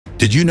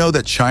Did you know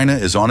that China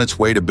is on its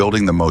way to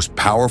building the most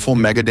powerful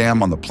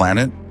megadam on the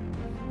planet?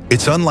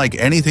 It's unlike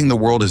anything the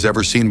world has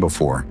ever seen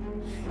before.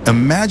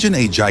 Imagine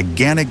a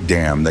gigantic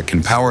dam that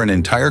can power an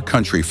entire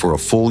country for a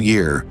full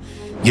year,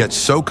 yet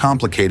so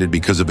complicated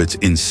because of its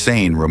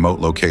insane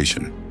remote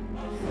location.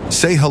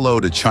 Say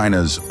hello to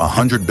China's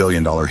 $100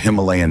 billion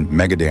Himalayan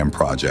megadam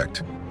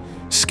project.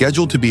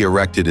 Scheduled to be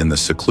erected in the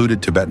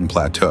secluded Tibetan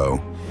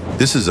Plateau,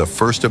 this is a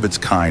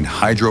first-of-its-kind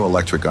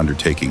hydroelectric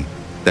undertaking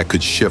that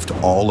could shift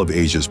all of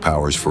Asia's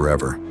powers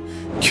forever.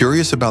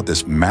 Curious about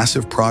this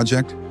massive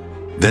project?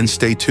 Then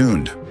stay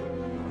tuned.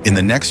 In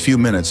the next few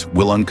minutes,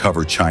 we'll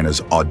uncover China's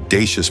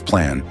audacious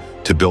plan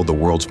to build the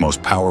world's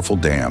most powerful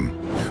dam,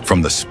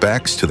 from the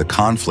specs to the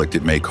conflict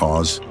it may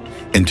cause,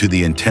 and to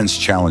the intense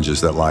challenges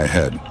that lie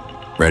ahead.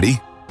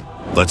 Ready?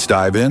 Let's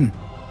dive in.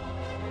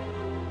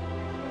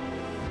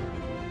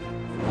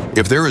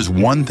 If there is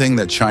one thing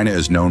that China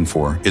is known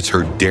for, it's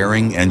her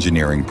daring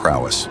engineering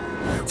prowess.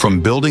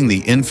 From building the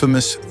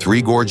infamous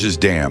Three Gorges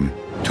Dam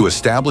to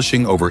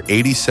establishing over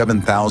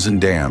 87,000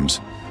 dams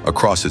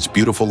across its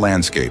beautiful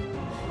landscape,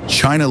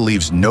 China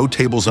leaves no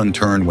tables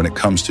unturned when it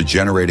comes to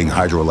generating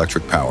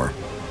hydroelectric power.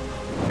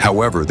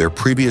 However, their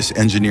previous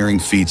engineering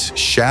feats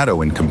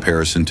shadow in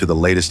comparison to the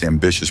latest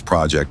ambitious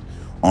project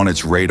on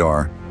its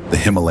radar, the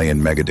Himalayan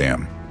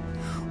megadam.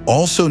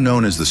 Also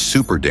known as the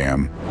Super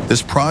Dam,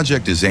 this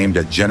project is aimed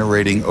at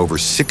generating over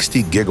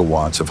 60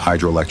 gigawatts of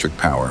hydroelectric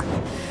power.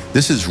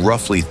 This is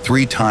roughly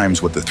 3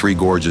 times what the Three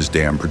Gorges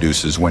Dam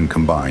produces when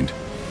combined.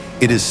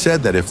 It is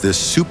said that if this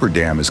super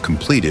dam is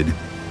completed,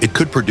 it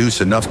could produce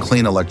enough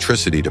clean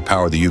electricity to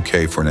power the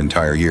UK for an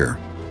entire year.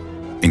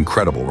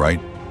 Incredible, right?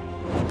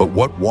 But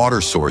what water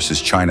source is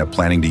China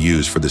planning to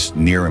use for this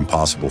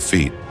near-impossible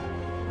feat?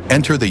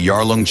 Enter the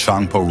Yarlung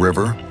Tsangpo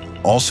River,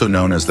 also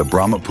known as the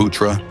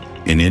Brahmaputra,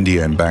 in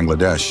India and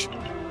Bangladesh.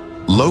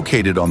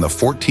 Located on the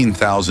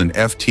 14,000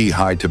 FT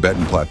high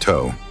Tibetan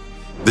Plateau,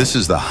 this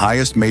is the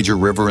highest major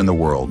river in the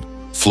world,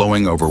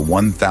 flowing over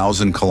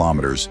 1,000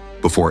 kilometers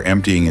before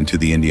emptying into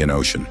the Indian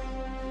Ocean.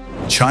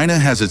 China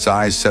has its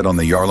eyes set on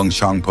the Yarlung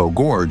Tsangpo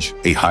Gorge,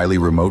 a highly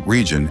remote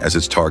region, as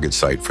its target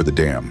site for the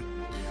dam.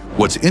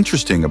 What's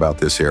interesting about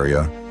this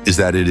area is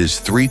that it is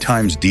 3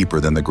 times deeper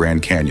than the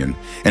Grand Canyon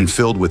and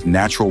filled with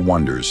natural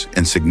wonders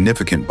and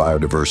significant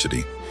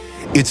biodiversity.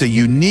 It's a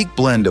unique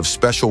blend of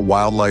special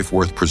wildlife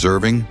worth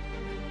preserving,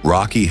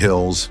 rocky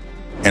hills,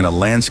 and a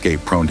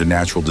landscape prone to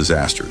natural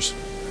disasters.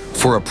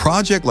 For a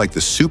project like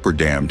the Super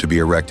Dam to be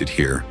erected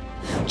here,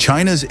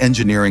 China's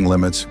engineering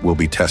limits will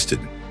be tested.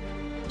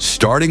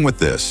 Starting with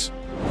this,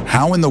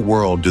 how in the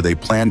world do they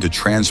plan to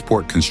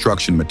transport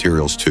construction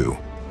materials to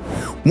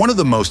one of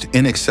the most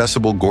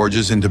inaccessible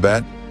gorges in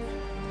Tibet?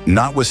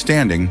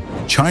 Notwithstanding,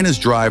 China's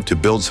drive to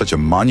build such a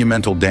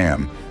monumental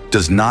dam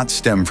does not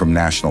stem from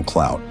national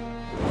clout.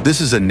 This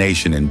is a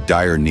nation in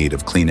dire need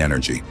of clean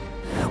energy.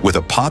 With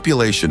a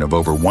population of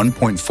over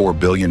 1.4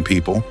 billion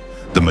people,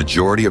 the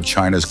majority of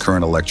China's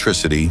current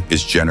electricity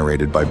is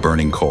generated by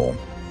burning coal.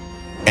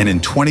 And in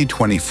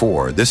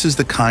 2024, this is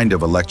the kind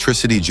of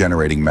electricity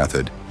generating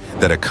method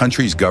that a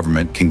country's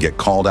government can get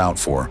called out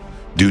for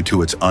due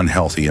to its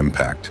unhealthy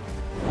impact.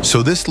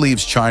 So this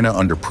leaves China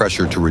under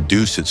pressure to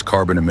reduce its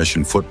carbon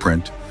emission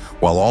footprint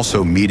while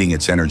also meeting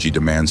its energy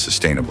demands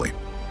sustainably.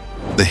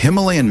 The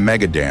Himalayan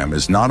megadam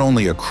is not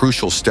only a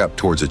crucial step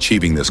towards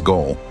achieving this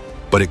goal,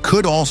 but it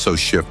could also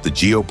shift the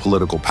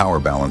geopolitical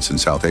power balance in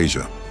South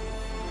Asia.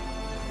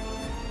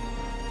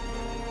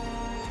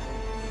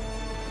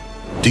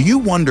 Do you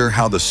wonder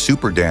how the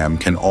super dam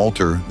can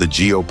alter the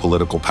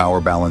geopolitical power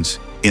balance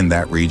in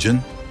that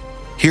region?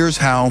 Here's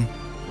how.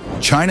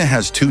 China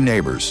has 2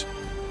 neighbors,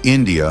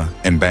 India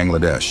and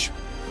Bangladesh.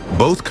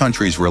 Both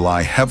countries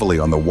rely heavily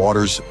on the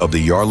waters of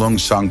the Yarlung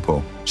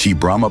Tsangpo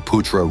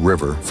Brahmaputra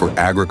River for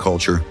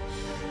agriculture,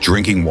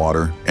 drinking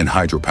water, and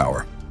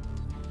hydropower.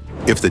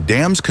 If the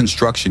dam's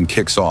construction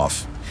kicks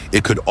off,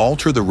 it could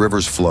alter the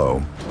river's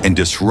flow and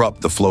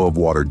disrupt the flow of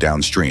water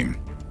downstream.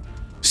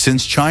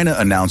 Since China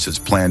announced its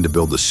plan to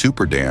build the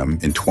Super Dam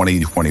in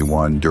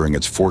 2021 during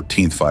its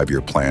 14th 5-year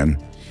plan,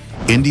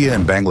 India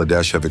and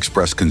Bangladesh have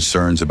expressed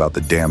concerns about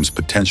the dam's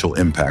potential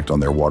impact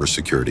on their water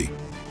security.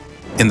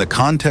 In the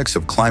context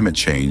of climate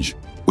change,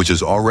 which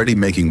is already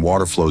making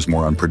water flows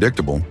more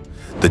unpredictable,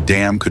 the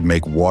dam could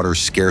make water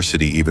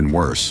scarcity even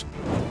worse.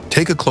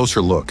 Take a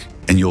closer look,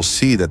 and you'll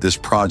see that this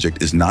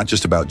project is not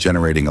just about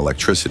generating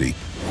electricity,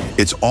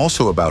 it's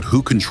also about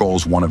who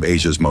controls one of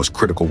Asia's most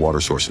critical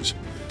water sources.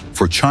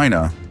 For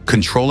China,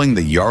 controlling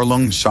the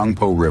Yarlung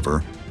Tsangpo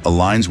River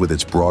aligns with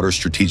its broader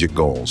strategic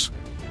goals.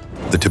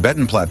 The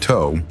Tibetan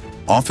Plateau,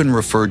 often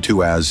referred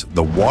to as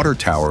the water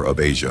tower of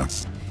Asia,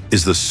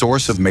 is the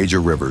source of major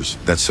rivers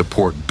that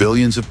support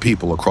billions of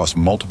people across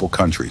multiple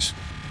countries.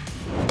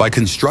 By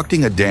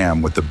constructing a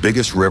dam with the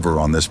biggest river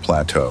on this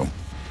plateau,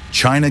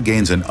 China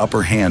gains an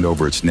upper hand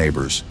over its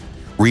neighbors,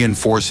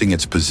 reinforcing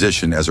its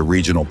position as a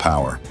regional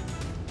power.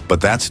 But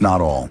that's not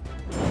all.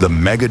 The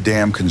mega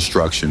dam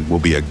construction will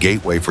be a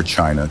gateway for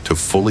China to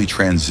fully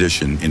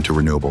transition into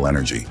renewable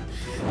energy.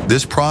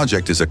 This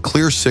project is a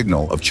clear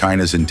signal of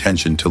China's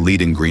intention to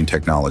lead in green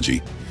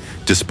technology,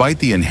 despite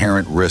the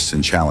inherent risks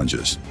and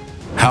challenges.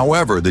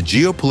 However, the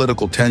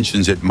geopolitical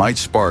tensions it might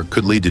spark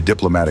could lead to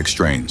diplomatic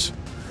strains.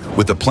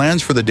 With the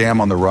plans for the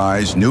dam on the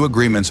rise, new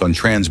agreements on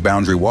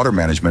transboundary water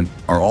management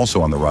are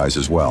also on the rise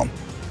as well.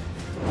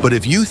 But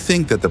if you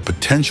think that the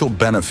potential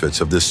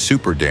benefits of this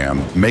super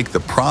dam make the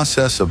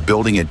process of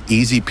building it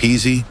easy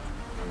peasy,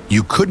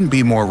 you couldn't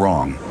be more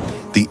wrong.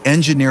 The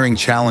engineering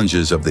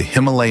challenges of the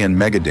Himalayan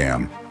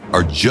megadam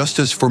are just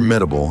as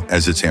formidable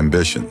as its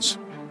ambitions.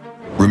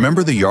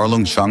 Remember the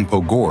Yarlung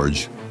Changpo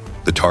Gorge,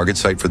 the target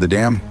site for the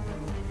dam?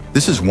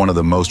 This is one of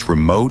the most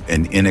remote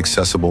and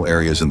inaccessible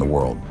areas in the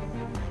world.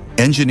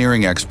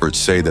 Engineering experts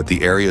say that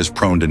the area is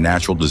prone to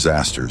natural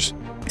disasters,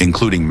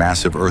 including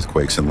massive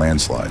earthquakes and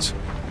landslides.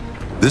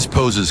 This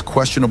poses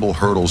questionable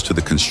hurdles to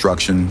the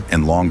construction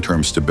and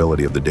long-term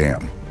stability of the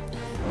dam.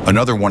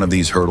 Another one of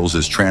these hurdles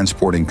is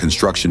transporting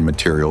construction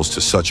materials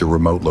to such a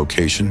remote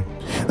location.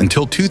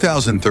 Until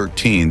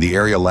 2013, the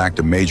area lacked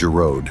a major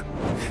road.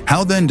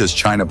 How then does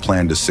China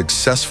plan to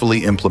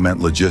successfully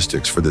implement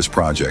logistics for this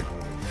project?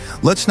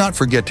 Let's not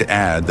forget to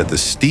add that the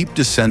steep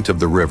descent of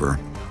the river,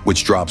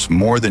 which drops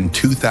more than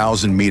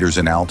 2,000 meters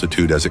in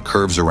altitude as it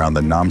curves around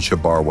the Namche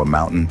Barwa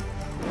mountain,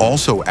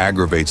 also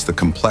aggravates the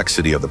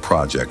complexity of the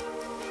project.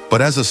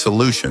 But as a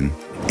solution,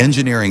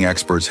 engineering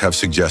experts have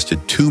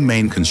suggested two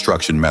main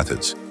construction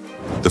methods.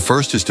 The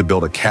first is to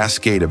build a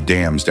cascade of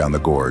dams down the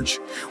gorge,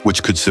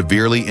 which could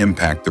severely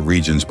impact the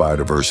region's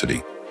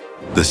biodiversity.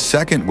 The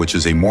second, which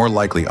is a more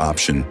likely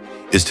option,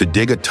 is to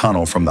dig a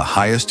tunnel from the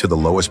highest to the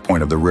lowest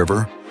point of the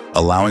river,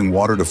 allowing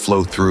water to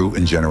flow through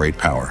and generate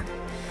power.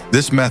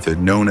 This method,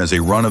 known as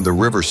a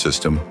run-of-the-river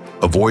system,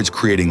 avoids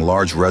creating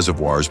large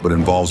reservoirs but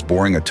involves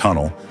boring a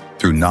tunnel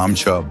through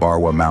Namche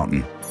Barwa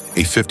Mountain,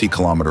 a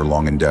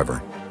 50-kilometer-long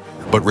endeavor.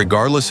 But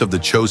regardless of the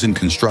chosen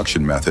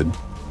construction method,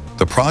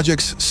 the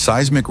project's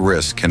seismic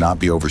risk cannot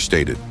be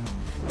overstated.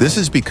 This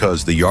is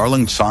because the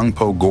Yarlung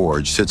Changpo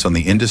Gorge sits on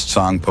the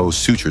Indus-Changpo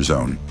Suture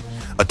Zone,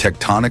 a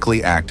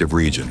tectonically active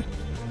region.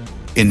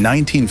 In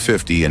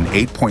 1950, an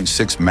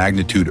 8.6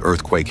 magnitude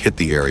earthquake hit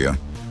the area,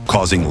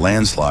 causing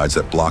landslides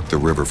that blocked the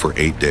river for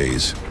 8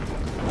 days.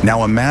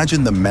 Now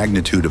imagine the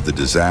magnitude of the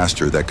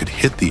disaster that could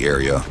hit the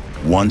area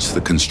once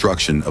the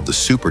construction of the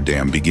super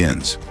dam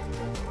begins.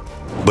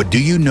 But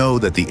do you know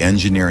that the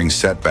engineering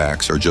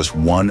setbacks are just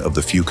one of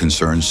the few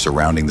concerns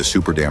surrounding the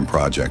super dam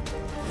project?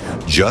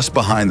 Just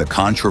behind the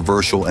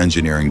controversial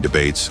engineering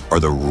debates are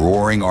the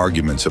roaring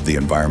arguments of the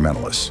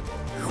environmentalists.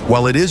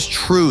 While it is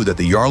true that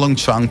the Yarlung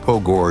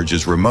Changpo Gorge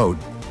is remote,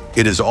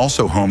 it is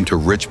also home to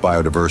rich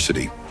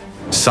biodiversity.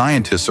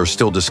 Scientists are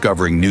still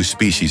discovering new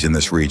species in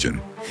this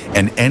region,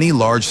 and any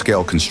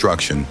large-scale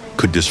construction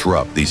could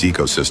disrupt these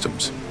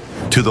ecosystems.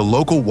 To the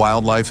local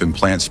wildlife and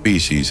plant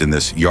species in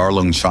this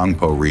Yarlung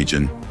Changpo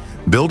region,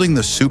 building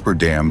the super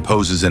dam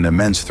poses an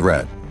immense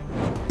threat.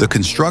 The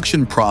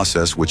construction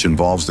process, which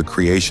involves the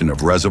creation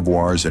of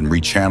reservoirs and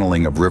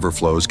rechanneling of river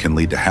flows, can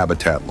lead to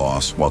habitat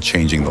loss while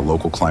changing the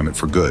local climate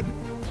for good.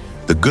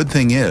 The good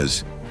thing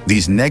is,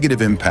 these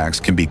negative impacts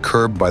can be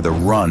curbed by the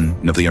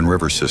run-of-the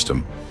river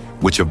system,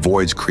 which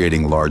avoids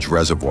creating large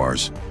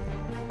reservoirs.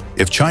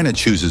 If China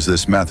chooses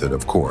this method,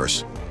 of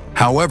course.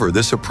 However,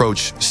 this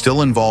approach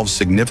still involves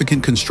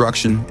significant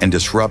construction and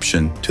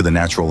disruption to the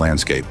natural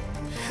landscape.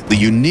 The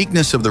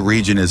uniqueness of the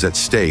region is at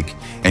stake,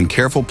 and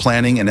careful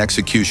planning and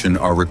execution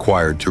are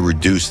required to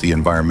reduce the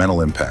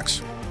environmental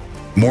impacts.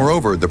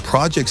 Moreover, the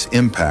project's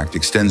impact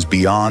extends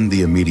beyond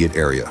the immediate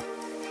area.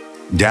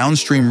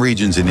 Downstream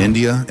regions in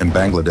India and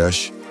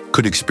Bangladesh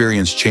could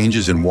experience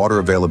changes in water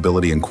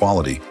availability and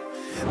quality.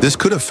 This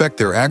could affect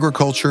their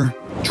agriculture,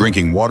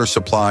 drinking water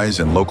supplies,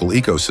 and local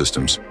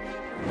ecosystems.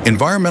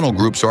 Environmental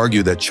groups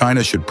argue that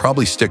China should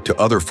probably stick to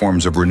other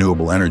forms of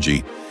renewable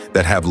energy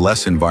that have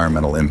less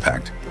environmental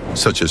impact,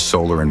 such as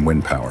solar and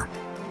wind power.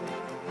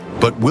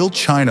 But will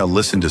China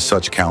listen to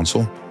such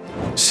counsel?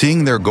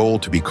 Seeing their goal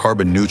to be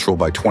carbon neutral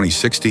by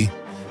 2060,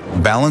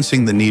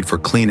 balancing the need for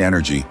clean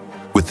energy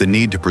with the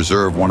need to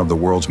preserve one of the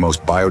world's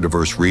most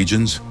biodiverse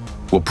regions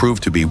will prove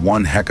to be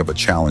one heck of a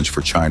challenge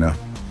for China.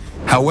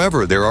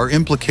 However, there are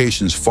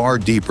implications far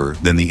deeper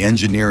than the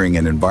engineering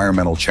and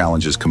environmental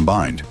challenges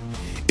combined.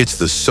 It's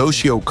the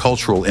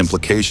socio-cultural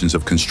implications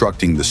of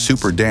constructing the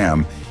super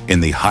dam in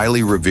the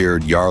highly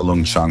revered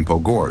Yarlung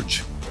Changpo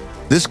Gorge.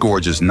 This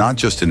gorge is not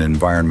just an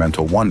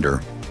environmental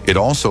wonder, it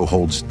also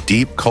holds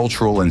deep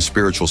cultural and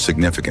spiritual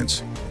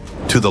significance.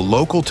 To the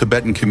local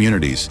Tibetan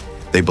communities,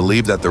 they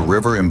believe that the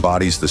river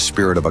embodies the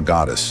spirit of a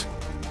goddess.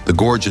 The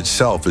gorge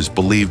itself is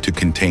believed to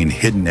contain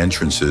hidden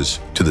entrances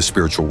to the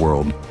spiritual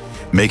world,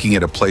 making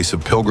it a place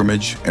of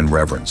pilgrimage and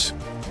reverence.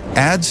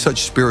 Add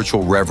such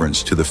spiritual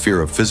reverence to the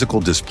fear of physical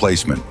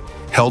displacement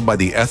held by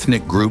the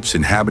ethnic groups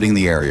inhabiting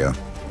the area,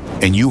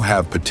 and you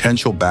have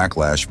potential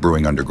backlash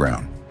brewing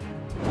underground.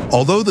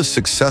 Although the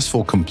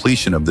successful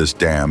completion of this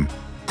dam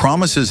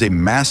promises a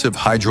massive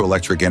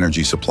hydroelectric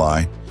energy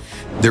supply,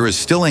 there is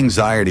still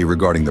anxiety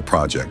regarding the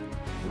project.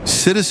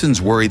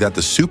 Citizens worry that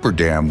the super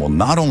dam will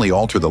not only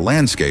alter the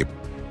landscape,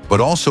 but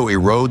also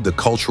erode the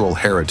cultural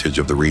heritage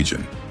of the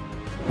region.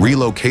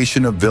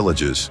 Relocation of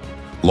villages,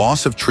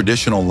 loss of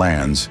traditional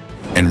lands,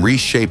 and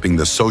reshaping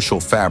the social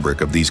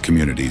fabric of these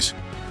communities.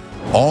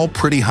 All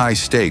pretty high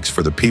stakes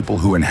for the people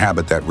who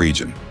inhabit that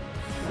region.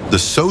 The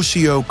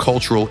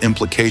socio-cultural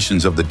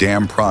implications of the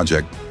dam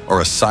project are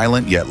a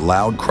silent yet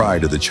loud cry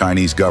to the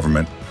Chinese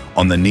government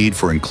on the need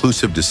for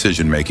inclusive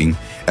decision-making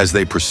as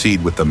they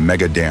proceed with the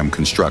mega dam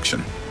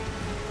construction.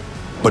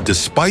 But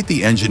despite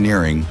the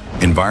engineering,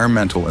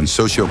 environmental, and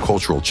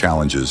socio-cultural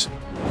challenges,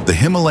 the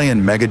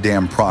Himalayan mega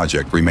dam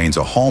project remains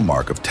a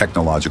hallmark of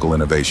technological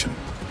innovation.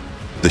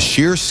 The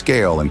sheer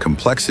scale and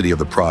complexity of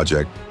the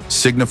project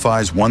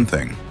signifies one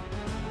thing: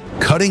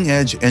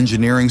 cutting-edge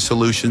engineering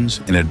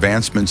solutions and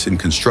advancements in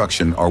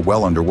construction are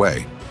well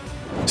underway.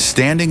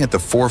 Standing at the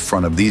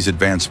forefront of these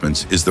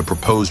advancements is the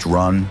proposed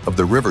run of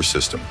the river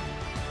system.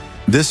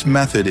 This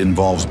method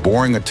involves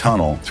boring a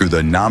tunnel through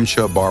the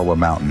Namcha Barwa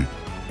mountain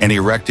and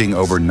erecting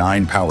over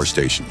 9 power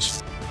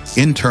stations.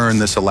 In turn,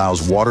 this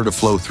allows water to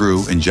flow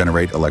through and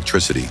generate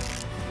electricity.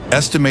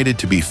 Estimated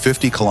to be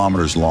 50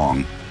 kilometers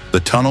long, the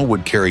tunnel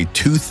would carry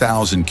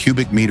 2,000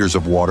 cubic meters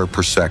of water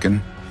per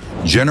second,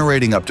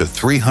 generating up to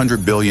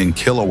 300 billion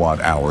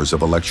kilowatt-hours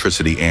of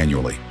electricity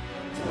annually.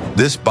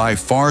 This by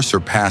far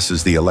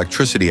surpasses the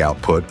electricity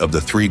output of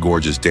the Three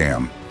Gorges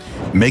Dam,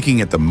 making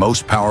it the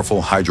most powerful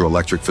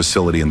hydroelectric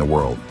facility in the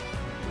world.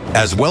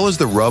 As well as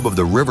the rub of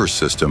the river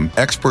system,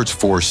 experts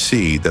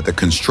foresee that the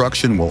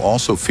construction will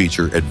also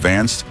feature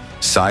advanced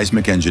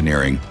seismic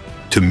engineering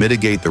to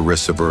mitigate the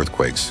risks of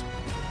earthquakes.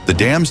 The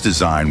dam's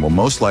design will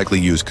most likely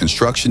use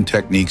construction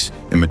techniques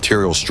and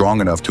materials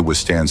strong enough to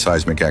withstand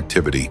seismic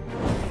activity.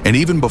 And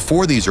even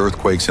before these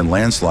earthquakes and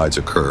landslides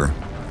occur,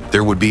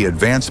 there would be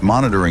advanced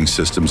monitoring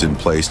systems in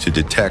place to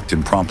detect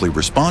and promptly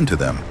respond to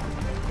them.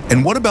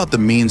 And what about the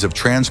means of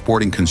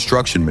transporting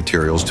construction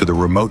materials to the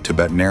remote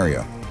Tibetan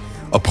area?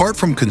 Apart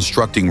from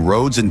constructing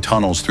roads and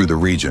tunnels through the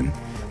region,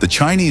 the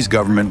Chinese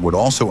government would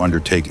also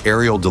undertake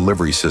aerial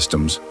delivery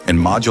systems and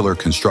modular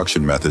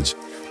construction methods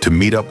to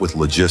meet up with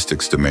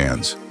logistics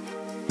demands.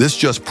 This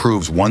just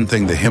proves one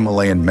thing: the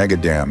Himalayan mega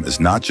dam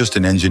is not just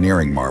an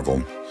engineering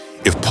marvel.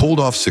 If pulled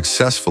off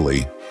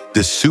successfully,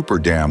 this super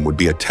dam would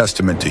be a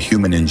testament to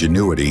human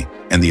ingenuity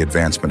and the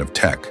advancement of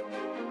tech.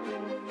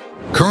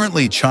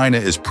 Currently, China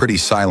is pretty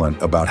silent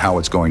about how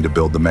it's going to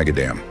build the mega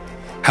dam.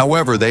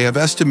 However, they have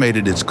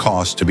estimated its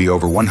cost to be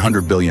over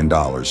 $100 billion,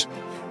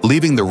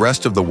 leaving the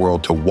rest of the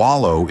world to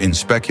wallow in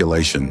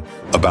speculation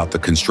about the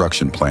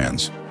construction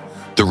plans.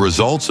 The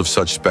results of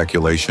such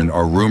speculation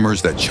are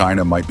rumors that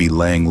China might be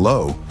laying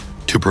low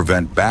to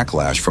prevent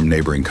backlash from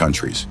neighboring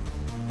countries.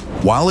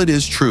 While it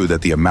is true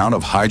that the amount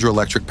of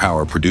hydroelectric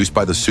power produced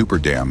by the super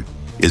dam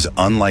is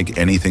unlike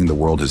anything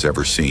the world has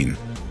ever seen,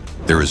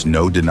 there is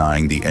no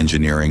denying the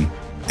engineering,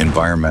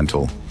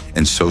 environmental,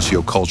 and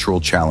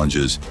socio-cultural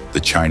challenges the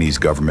Chinese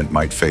government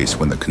might face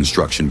when the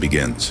construction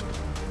begins.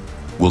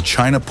 Will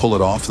China pull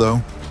it off,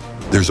 though?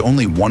 There's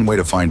only one way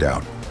to find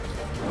out.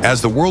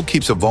 As the world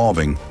keeps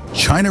evolving,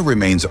 China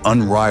remains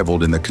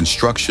unrivaled in the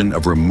construction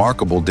of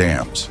remarkable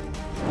dams.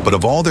 But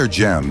of all their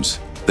gems,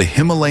 the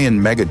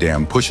Himalayan mega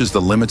dam pushes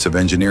the limits of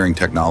engineering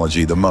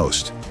technology the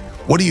most.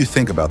 What do you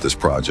think about this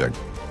project?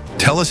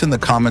 Tell us in the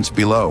comments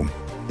below.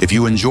 If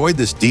you enjoyed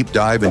this deep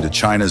dive into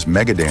China's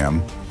mega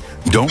dam,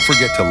 don't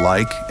forget to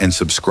like and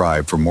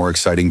subscribe for more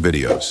exciting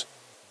videos.